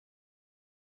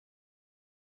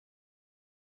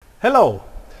Hello.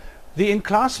 The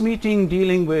in-class meeting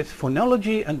dealing with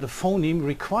phonology and the phoneme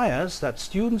requires that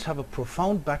students have a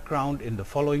profound background in the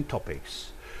following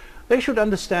topics. They should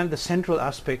understand the central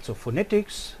aspects of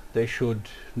phonetics, they should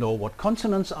know what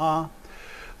consonants are,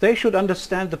 they should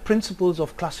understand the principles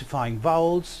of classifying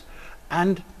vowels,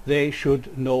 and they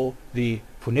should know the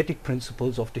phonetic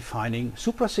principles of defining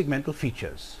suprasegmental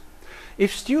features.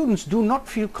 If students do not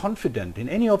feel confident in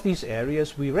any of these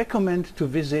areas, we recommend to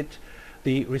visit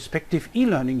the respective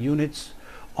e-learning units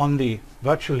on the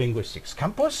Virtual Linguistics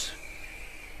campus,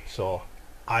 so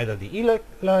either the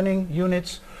e-learning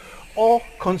units, or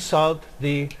consult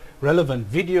the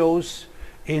relevant videos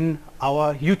in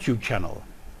our YouTube channel.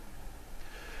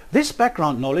 This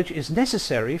background knowledge is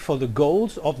necessary for the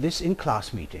goals of this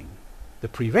in-class meeting. The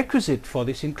prerequisite for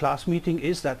this in-class meeting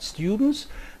is that students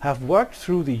have worked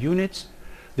through the unit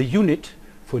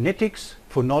Phonetics,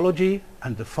 Phonology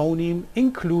and the Phoneme,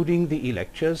 including the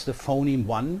e-lectures, the Phoneme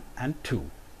 1 and 2.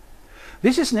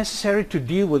 This is necessary to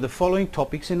deal with the following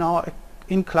topics in our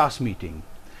in-class meeting.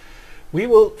 We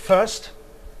will first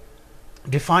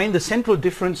define the central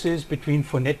differences between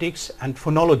phonetics and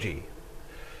phonology.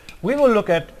 We will look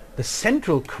at the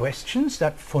central questions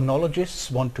that phonologists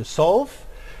want to solve,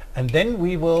 and then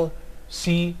we will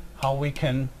see how we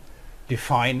can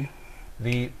define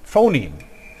the phoneme.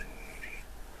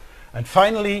 And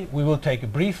finally, we will take a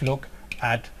brief look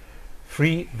at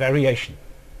free variation.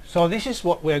 So this is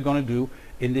what we're going to do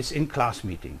in this in-class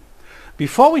meeting.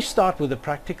 Before we start with the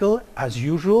practical, as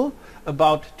usual,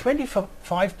 about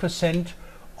 25%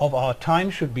 of our time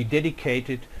should be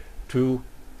dedicated to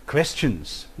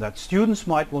questions that students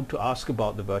might want to ask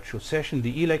about the virtual session,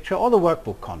 the e-lecture or the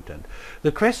workbook content.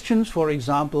 The questions, for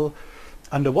example,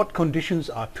 under what conditions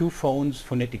are two phones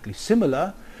phonetically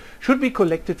similar, should be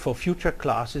collected for future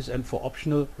classes and for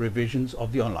optional revisions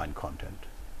of the online content.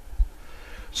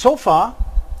 So far,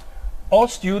 all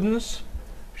students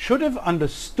should have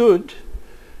understood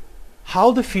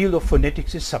how the field of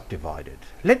phonetics is subdivided.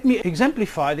 Let me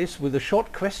exemplify this with a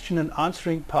short question and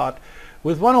answering part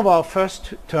with one of our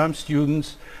first term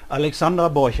students, Alexandra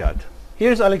B.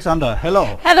 Here's Alexandra.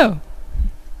 Hello. Hello.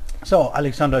 So,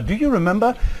 Alexandra, do you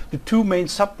remember the two main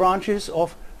sub-branches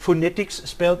of phonetics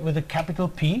spelled with a capital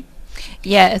P?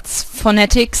 Yeah, it's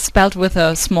phonetics spelled with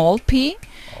a small p,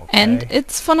 and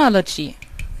it's phonology.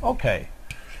 Okay.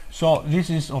 So this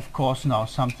is of course now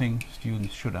something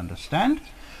students should understand.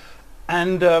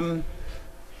 And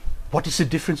what is the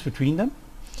difference between them?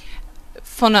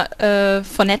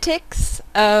 Phonetics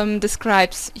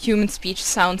describes human speech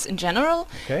sounds in general,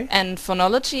 and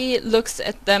phonology looks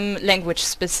at them language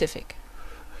specific.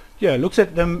 Yeah, looks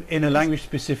at them in a language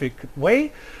specific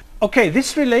way. Okay,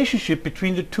 this relationship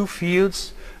between the two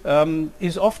fields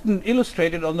is often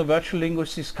illustrated on the Virtual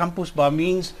Linguistics campus by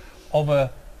means of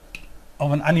an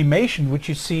animation which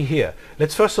you see here.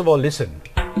 Let's first of all listen.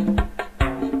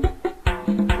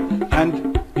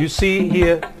 And you see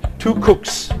here two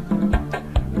cooks.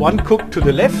 One cook to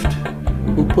the left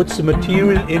who puts the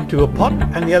material into a pot,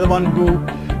 and the other one who,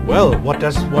 well, what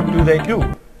do they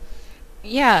do?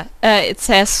 Yeah, it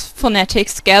says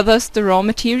phonetics gathers the raw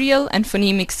material and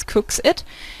phonemics cooks it,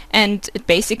 and it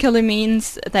basically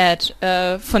means that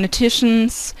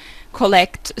phoneticians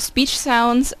collect speech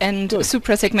sounds and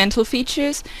suprasegmental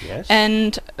features,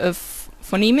 and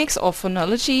phonemics or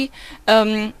phonology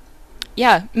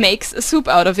makes a soup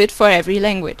out of it for every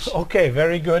language. Okay,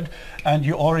 very good. And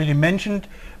you already mentioned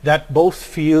that both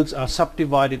fields are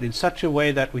subdivided in such a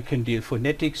way that we can deal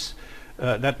phonetics,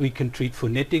 that we can treat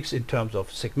phonetics in terms of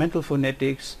segmental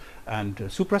phonetics and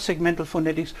suprasegmental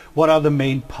phonetics. What are the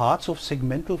main parts of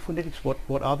segmental phonetics?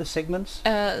 What are the segments?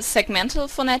 Segmental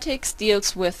phonetics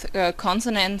deals with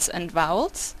consonants and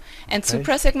vowels, and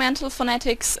suprasegmental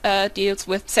phonetics deals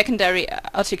with secondary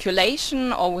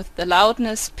articulation or with the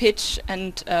loudness, pitch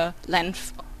and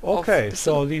length. Okay,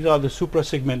 so these are the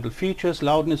suprasegmental features: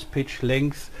 loudness, pitch,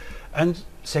 length and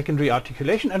secondary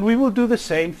articulation, and we will do the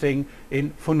same thing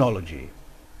in phonology.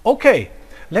 Okay,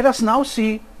 let us now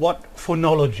see what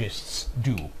phonologists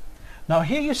do. Now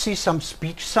here you see some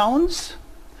speech sounds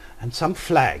and some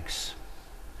flags.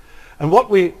 And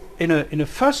what we, in a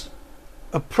first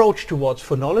approach towards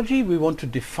phonology, we want to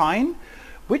define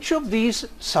which of these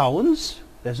sounds,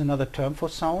 there's another term for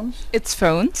sounds? It's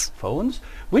phones. Phones.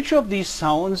 Which of these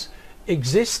sounds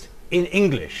exist in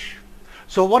English?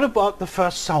 So what about the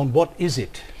first sound? What is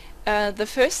it? The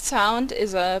first sound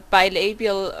is a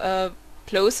bilabial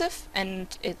plosive,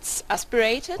 and it's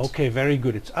aspirated. Okay, very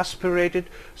good. It's aspirated.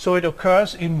 So it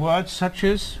occurs in words such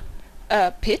as?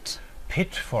 Pit.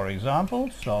 Pit, for example.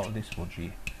 So this would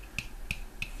be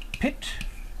pit.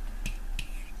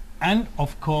 and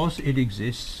of course it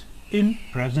exists in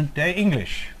present-day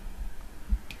English.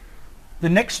 The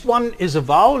next one is a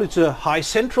vowel. It's a high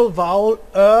central vowel.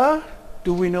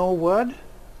 Do we know a word?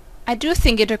 I do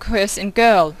think it occurs in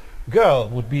girl. Girl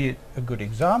would be a good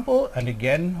example, and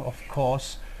again, of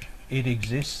course, it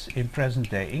exists in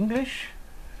present-day English.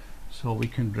 So we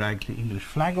can drag the English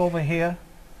flag over here.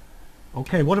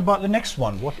 Okay, what about the next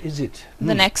one? What is it?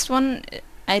 The next one,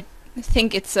 I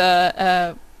think it's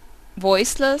a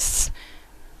voiceless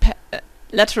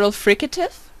lateral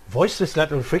fricative. Voiceless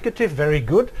lateral fricative, very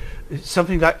good. It's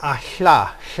something like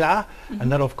hla, hla,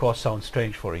 and that of course sounds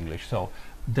strange for English, so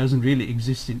it doesn't really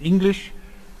exist in English.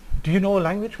 Do you know a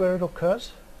language where it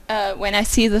occurs? When I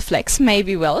see the flags,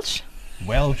 maybe Welsh.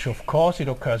 Welsh, of course, it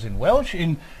occurs in Welsh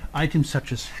in items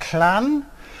such as clan.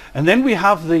 And then we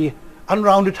have the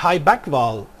unrounded high back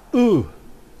vowel, do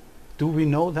we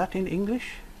know that in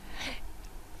English?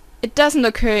 It doesn't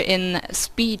occur in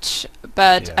speech,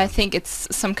 but Yeah. I think it's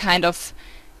some kind of,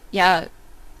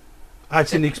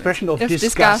 It's an expression of disgust.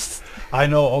 disgust. I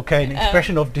know, okay, an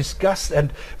expression of disgust,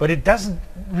 but it doesn't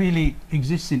really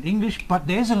exist in English. But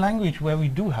there's a language where we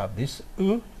do have this,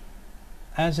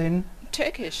 as in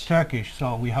Turkish. Turkish.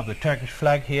 So we have the Turkish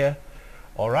flag here.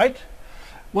 All right.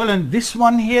 Well, and this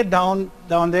one here down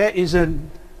there is a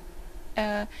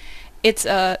It's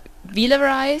a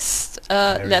velarized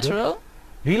Very lateral.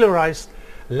 velarized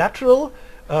lateral,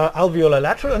 alveolar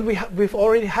lateral, and we've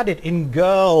already had it in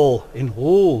girl, in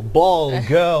whole, ball,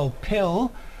 girl,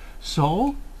 pill.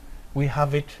 So we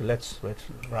have it. Let's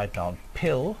write down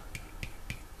pill.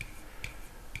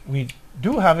 We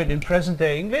do have it in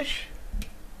present-day English.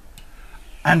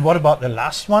 And what about the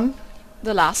last one?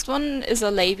 The last one is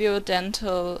a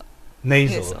labiodental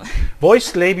Nasal.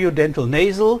 Voiced labiodental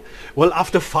nasal. Well,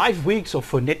 after 5 weeks of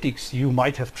phonetics, you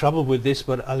might have trouble with this,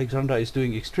 but Alexandra is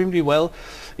doing extremely well.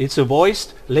 It's a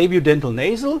voiced labiodental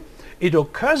nasal. It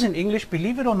occurs in English,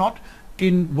 believe it or not,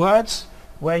 in words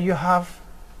where you have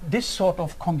this sort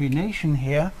of combination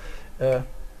here.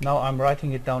 Now I'm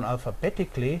writing it down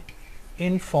alphabetically.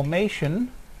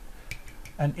 Information.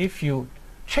 And if you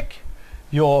check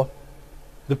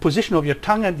the position of your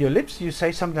tongue and your lips, you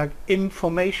say something like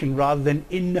information rather than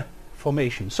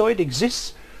information. So it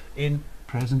exists in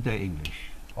present-day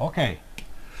English. Okay.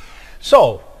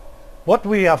 So what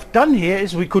we have done here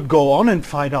is we could go on and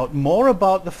find out more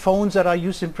about the phones that are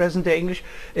used in present-day English.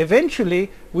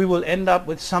 Eventually we will end up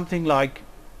with something like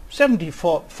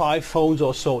 75 phones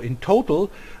or so in total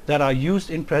that are used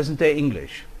in present-day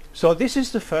English. So this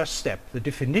is the first step, the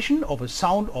definition of a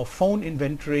sound or phone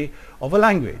inventory of a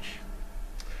language.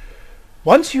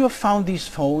 Once you have found these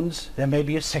phones, there may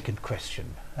be a second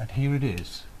question, and here it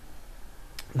is.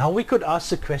 Now we could ask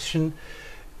the question,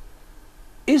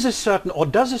 does a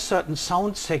certain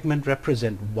sound segment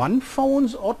represent one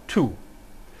phone or two?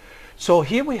 So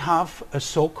here we have a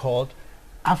so-called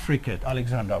affricate.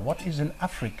 Alexandra, what is an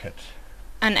affricate?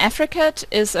 An affricate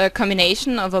is a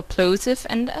combination of a plosive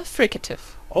and a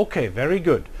fricative. Okay, very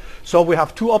good. So we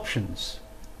have two options.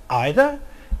 Either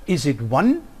is it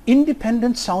one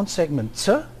independent sound segment,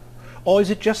 sir, or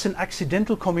is it just an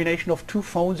accidental combination of two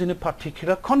phones in a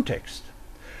particular context?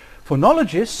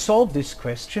 Phonologists solve this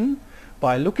question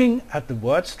by looking at the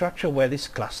word structure where this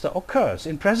cluster occurs.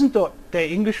 In present-day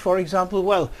English, for example,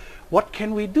 well, what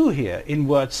can we do here in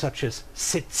words such as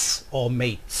sits or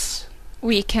mates?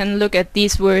 We can look at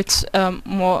these words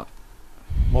more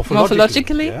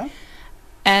Morphologically, yeah?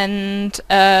 and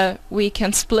we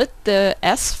can split the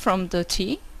S from the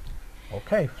T.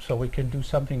 Okay, so we can do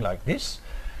something like this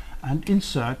and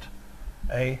insert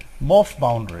a morph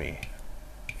boundary.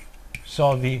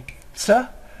 So the ts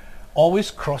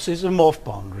always crosses a morph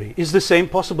boundary. Is the same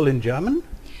possible in German?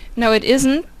 No, it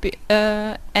isn't,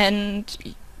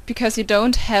 and because you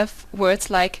don't have words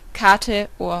like Karte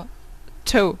or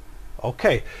toe.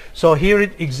 Okay, so here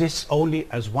it exists only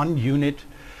as one unit,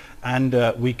 and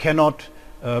we cannot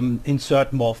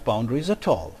insert morph boundaries at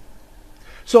all.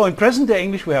 So in present-day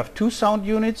English we have two sound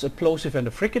units, a plosive and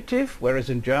a fricative, whereas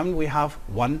in German we have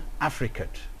one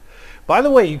affricate. By the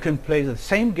way, you can play the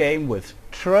same game with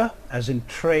tr, as in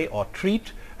tray or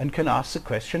treat, and can ask the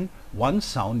question, one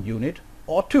sound unit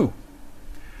or two.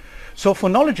 So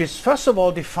phonologists first of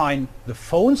all define the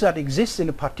phones that exist in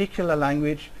a particular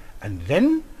language, and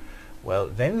then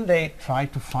they try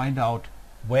to find out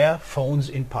where phones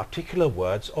in particular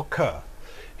words occur.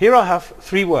 Here I have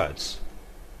three words: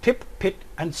 tip, pit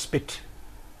and spit.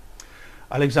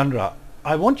 Alexandra,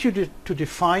 I want you to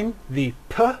define the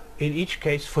p in each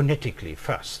case phonetically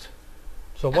first.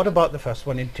 So what about the first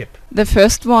one in tip? The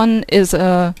first one is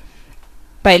a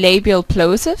bilabial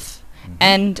plosive,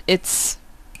 and it's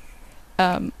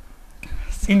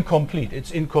incomplete.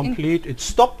 It's incomplete. It's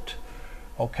stopped.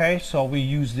 Okay, so we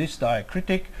use this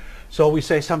diacritic. So we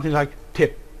say something like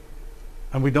tip,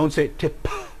 and we don't say tip,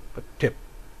 but tip.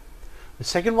 The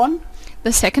second one?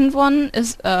 The second one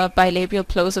is bilabial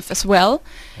plosive as well,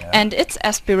 Yeah. and it's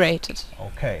aspirated.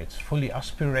 Okay, it's fully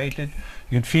aspirated.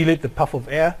 You can feel it, the puff of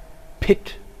air,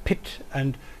 pit, pit,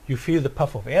 and you feel the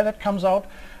puff of air that comes out.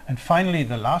 And finally,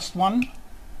 the last one.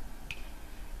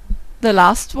 The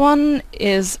last one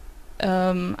is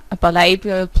a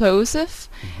bilabial plosive,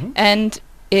 and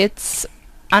it's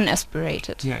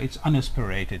unaspirated. Yeah, it's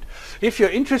unaspirated. If you're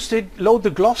interested, load the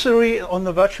glossary on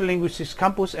the Virtual Linguistics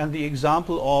Campus and the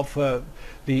example of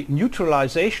the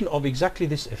neutralization of exactly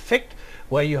this effect,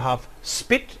 where you have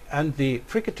spit and the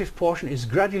fricative portion is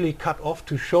gradually cut off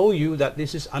to show you that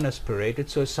this is unaspirated.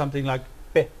 So it's something like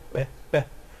be, be, be,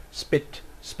 spit,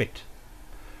 spit.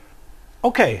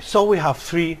 Okay, so we have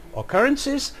three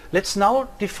occurrences. Let's now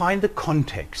define the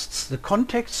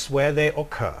contexts where they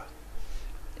occur.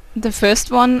 The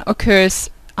first one occurs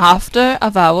after a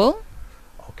vowel.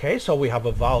 Okay, so we have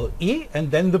a vowel E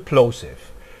and then the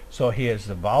plosive. So here's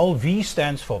the vowel. V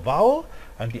stands for vowel,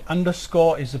 and the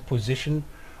underscore is the position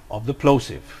of the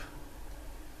plosive.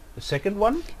 The second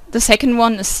one? The second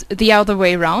one is the other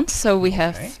way around, so we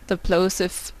have the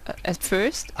plosive at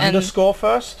first. Underscore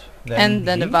first, then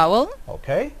V. the vowel.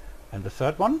 Okay, and the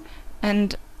third one?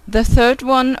 And the third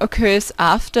one occurs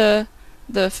after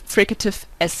the fricative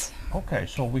S. Okay,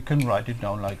 so we can write it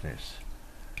down like this.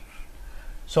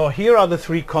 So here are the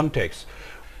three contexts.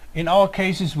 In our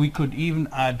cases, we could even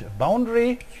add a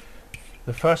boundary.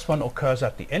 The first one occurs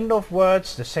at the end of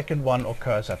words. The second one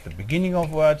occurs at the beginning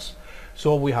of words.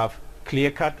 So we have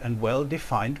clear-cut and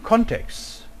well-defined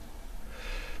contexts.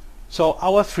 So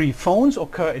our three phones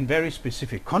occur in very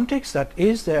specific contexts. That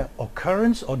is, their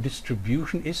occurrence or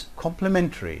distribution is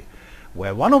complementary.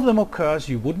 Where one of them occurs,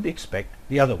 you wouldn't expect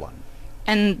the other one.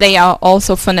 And they are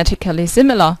also phonetically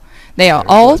similar. They are Very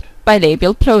all good.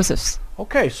 bilabial plosives.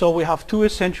 Okay, so we have two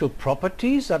essential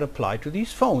properties that apply to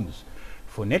these phones: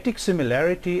 phonetic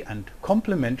similarity and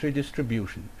complementary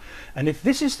distribution. And if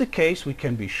this is the case, we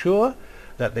can be sure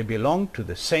that they belong to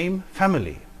the same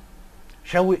family.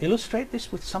 Shall we illustrate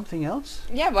this with something else?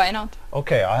 Yeah, why not?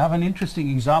 Okay, I have an interesting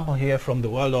example here from the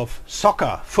world of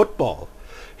soccer, football.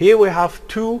 Here we have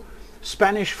two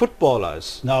Spanish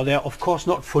footballers. Now they're of course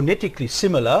not phonetically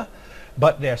similar,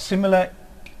 but they're similar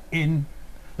in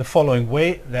the following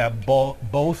way. They're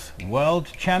both world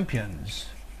champions,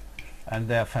 and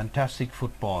they're fantastic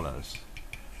footballers.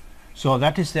 So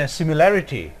that is their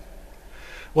similarity.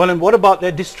 Well, and what about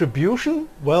their distribution?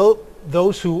 Well,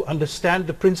 those who understand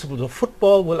the principles of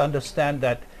football will understand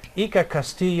that Iker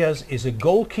Casillas is a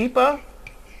goalkeeper,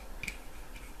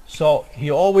 so he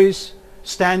always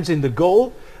stands in the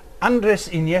goal. Andres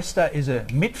Iniesta is a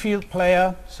midfield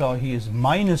player, so he is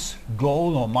minus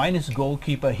goal or minus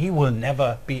goalkeeper. He will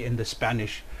never be in the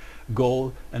Spanish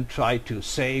goal and try to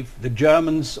save the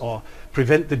Germans or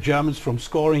prevent the Germans from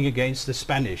scoring against the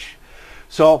Spanish.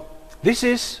 So this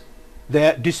is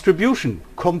their distribution,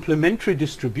 complementary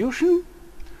distribution.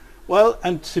 Well,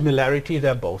 and similarity,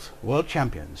 they're both world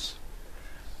champions.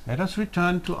 Let us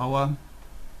return to our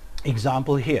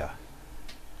example here.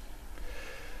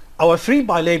 Our three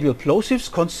bilabial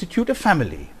plosives constitute a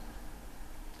family.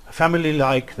 A family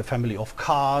like the family of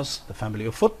cars, the family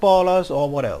of footballers,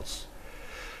 or what else.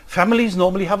 Families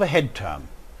normally have a head term.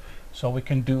 So we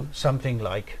can do something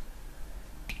like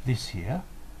this here.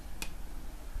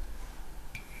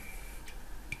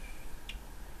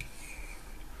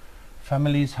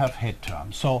 Families have head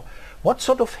terms. So what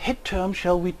sort of head term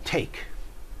shall we take?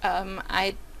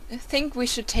 I think we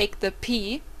should take the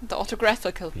P, the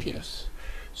orthographical P. Yes.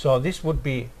 So this would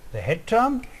be the head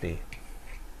term, the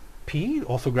P,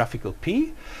 orthographical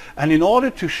P. And in order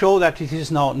to show that it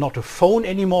is now not a phone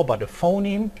anymore but a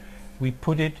phoneme, we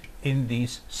put it in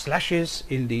these slashes,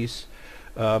 in these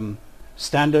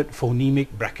standard phonemic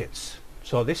brackets.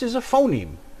 So this is a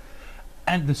phoneme.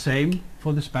 And the same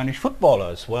for the Spanish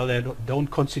footballers. Well, they don't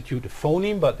constitute a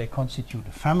phoneme, but they constitute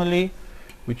a family,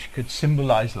 which could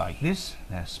symbolize like this.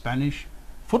 They're Spanish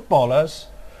footballers,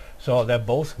 so they're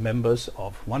both members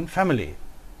of one family.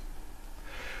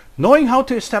 Knowing how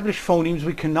to establish phonemes,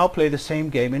 we can now play the same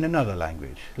game in another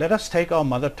language. Let us take our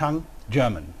mother tongue,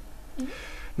 German.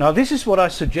 Now this is what I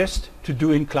suggest to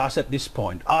do in class at this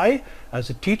point. I, as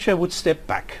a teacher, would step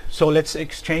back. So let's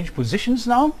exchange positions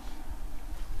now.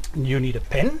 You need a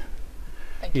pen.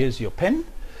 Here's your pen.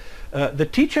 The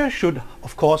teacher should,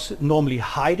 of course, normally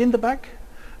hide in the back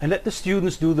and let the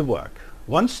students do the work.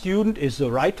 One student is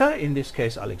the writer, in this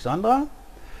case Alexandra,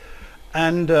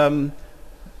 and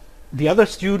the other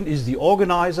student is the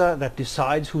organizer that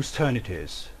decides whose turn it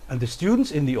is, and the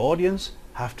students in the audience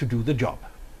have to do the job.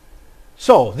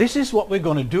 So this is what we're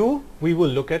going to do. We will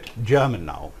look at German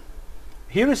now.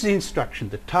 Here is the instruction.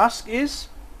 The task is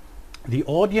the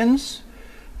audience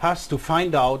has to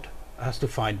find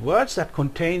words that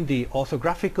contain the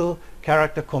orthographical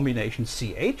character combination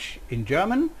CH in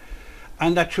German,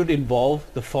 and that should involve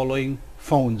the following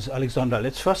phones. Alexandra,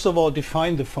 let's first of all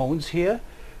define the phones here.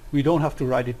 We don't have to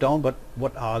write it down, but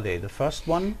what are they? The first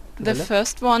one? The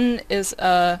first one is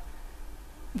a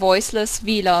voiceless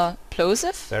velar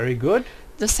plosive. Very good.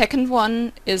 The second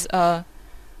one is a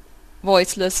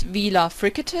voiceless velar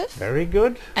fricative. Very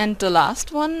good. And the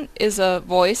last one is a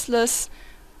voiceless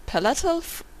palatal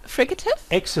fricative.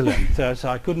 Excellent. So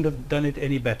I couldn't have done it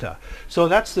any better. So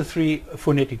that's the three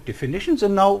phonetic definitions,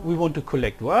 and now we want to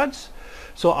collect words.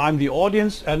 So I'm the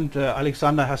audience, and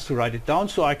Alexander has to write it down.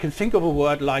 So I can think of a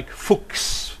word like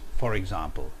Fuchs, for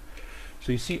example.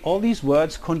 So you see all these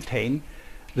words contain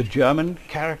the German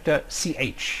character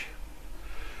CH.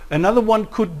 Another one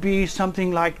could be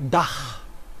something like Dach,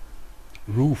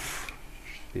 roof.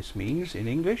 This means in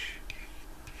English.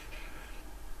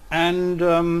 And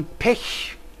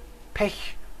Pech,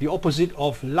 Pech, the opposite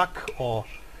of luck, or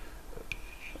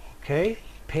okay,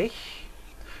 Pech.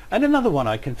 And another one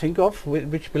I can think of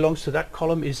which belongs to that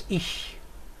column is Ich.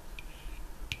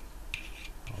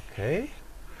 Okay.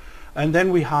 And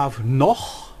then we have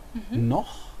noch,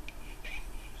 noch.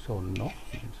 So noch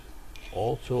means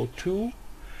also two.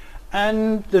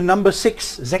 And the number 6,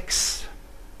 sechs.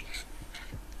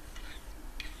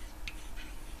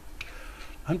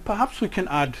 And perhaps we can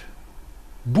add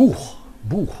Buch,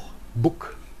 Buch,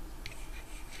 book.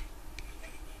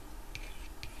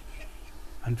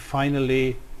 And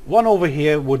finally, one over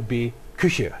here would be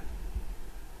Küche.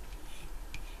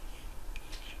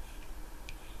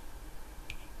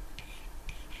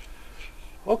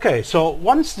 Okay, so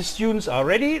once the students are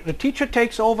ready, the teacher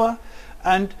takes over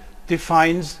and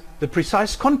defines the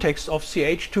precise context of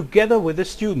CH together with the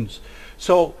students.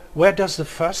 So where does the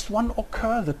first one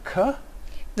occur, the K?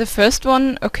 The first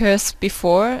one occurs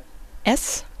before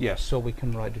S. Yes, so we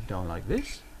can write it down like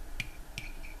this.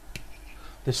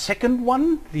 The second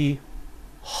one, the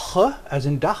Ch, as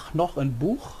in Dach, noch and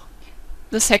Buch.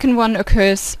 The second one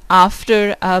occurs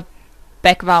after a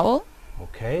back vowel.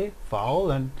 Okay,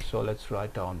 vowel, and so let's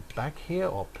write down back here,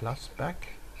 or plus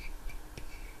back.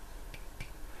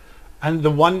 And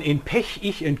the one in Pech,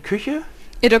 Ich and Küche?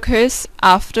 It occurs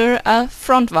after a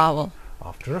front vowel.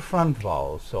 After a front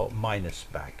vowel, so minus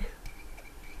back.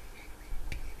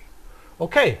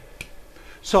 Okay,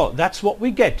 so that's what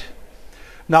we get.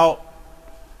 Now,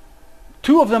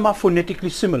 two of them are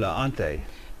phonetically similar, aren't they?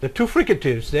 The two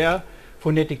fricatives, they are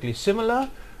phonetically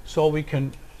similar, so we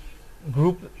can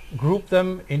group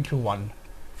them into one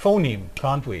phoneme,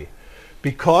 can't we?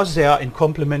 Because they are in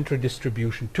complementary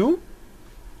distribution too.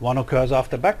 One occurs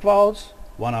after back vowels,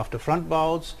 one after front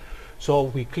vowels. So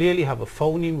we clearly have a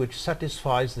phoneme which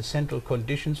satisfies the central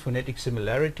conditions, phonetic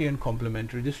similarity and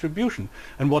complementary distribution.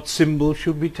 And what symbol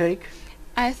should we take?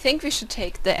 I think we should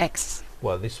take the X.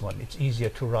 Well, this one, it's easier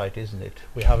to write, isn't it?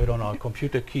 We have it on our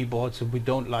computer keyboards, and we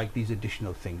don't like these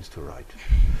additional things to write.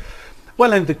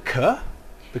 Well, and the K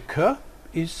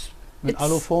is an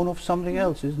allophone of something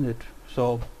else, isn't it?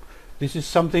 So this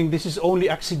is only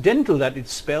accidental that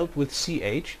it's spelled with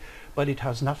CH, but it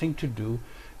has nothing to do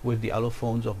with the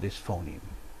allophones of this phoneme.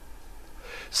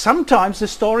 Sometimes the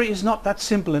story is not that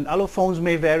simple, and allophones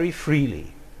may vary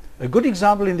freely. A good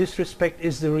example in this respect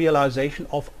is the realization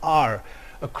of R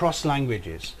across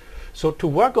languages. So to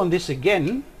work on this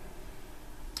again,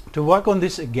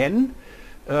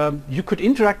 you could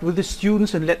interact with the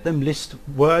students and let them list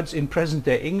words in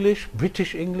present-day English,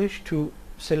 British English, to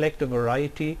select a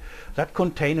variety that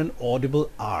contain an audible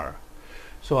R.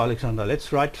 So Alexandra,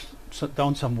 let's write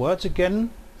down some words again.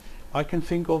 I can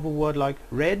think of a word like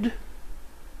red.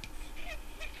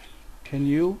 Can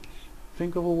you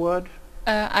think of a word?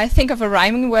 I think of a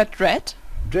rhyming word, dread.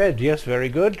 Dread, yes, very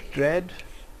good. Dread.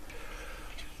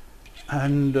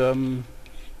 And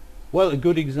well, a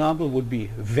good example would be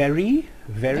very.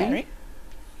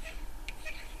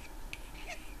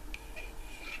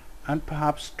 And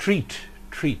perhaps treat.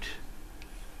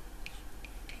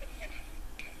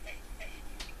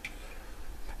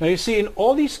 Now you see, in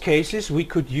all these cases we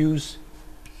could use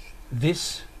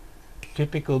this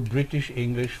typical British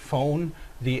English phone,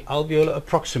 the alveolar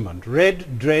approximant: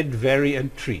 red, dread, very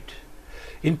and treat.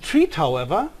 In treat,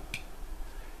 however,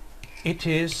 it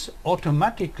is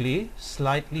automatically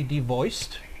slightly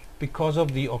devoiced because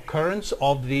of the occurrence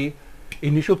of the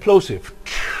initial plosive,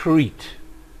 treat.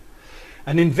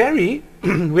 And in very,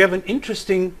 we have an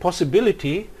interesting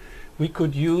possibility. We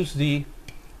could use the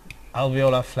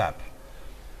alveolar flap.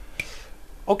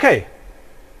 Okay,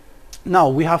 now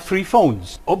we have 3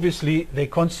 phones. Obviously they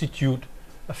constitute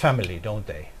a family, don't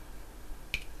they?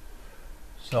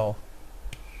 So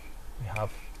we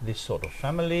have this sort of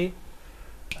family,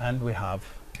 and we have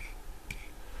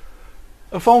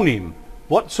a phoneme.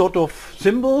 What sort of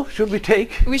symbol should we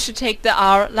take? We should take the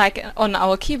R like on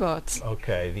our keyboards.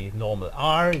 Okay, the normal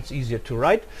R, it's easier to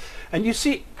write. And you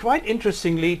see, quite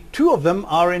interestingly, 2 of them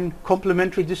are in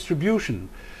complementary distribution.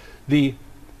 The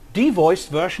devoiced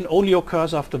version only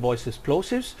occurs after voiceless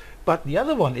plosives, but the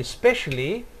other one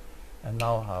especially, and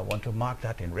now I want to mark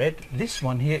that in red, this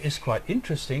one here is quite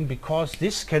interesting because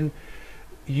this can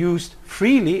used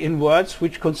freely in words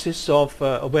which consists of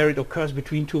where it occurs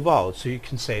between 2 vowels. So you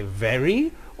can say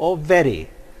very or very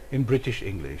in British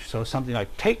English. So something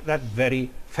like take that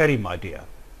very ferry, my dear.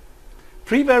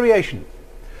 Free variation.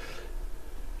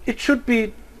 It should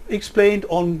be explained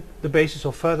on the basis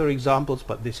of further examples,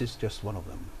 but this is just one of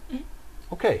them.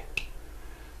 Okay,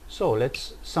 so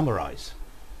let's summarize.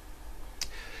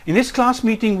 In this class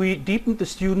meeting we deepened the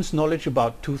students' knowledge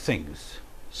about 2 things.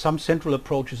 Some central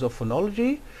approaches of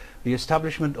phonology, the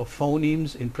establishment of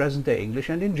phonemes in present-day English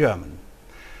and in German.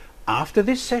 After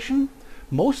this session,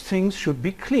 most things should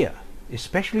be clear,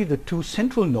 especially the 2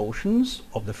 central notions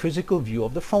of the physical view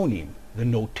of the phoneme. The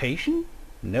notation,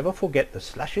 never forget the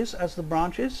slashes as the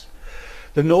branches,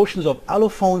 the notions of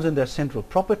allophones and their central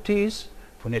properties,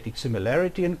 phonetic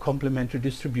similarity and complementary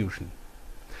distribution.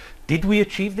 Did we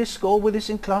achieve this goal with this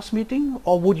in-class meeting,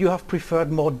 or would you have preferred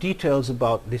more details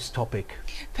about this topic?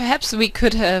 Perhaps we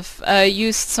could have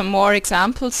used some more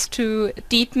examples to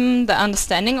deepen the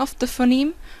understanding of the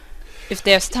phoneme, if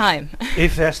there's time.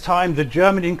 If there's time, the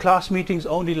German in-class meetings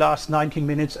only last 19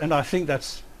 minutes, and I think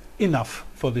that's enough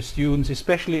for the students,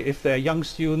 especially if they're young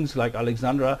students like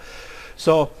Alexandra.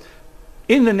 So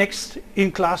in the next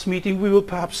in-class meeting we will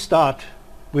perhaps start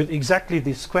with exactly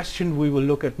this question. We will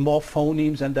look at more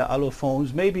phonemes and their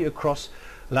allophones, maybe across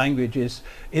languages.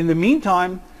 In the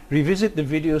meantime, revisit the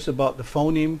videos about the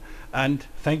phoneme, and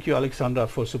thank you, Alexandra,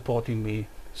 for supporting me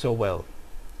so well.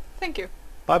 Thank you.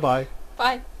 Bye-bye.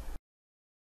 Bye.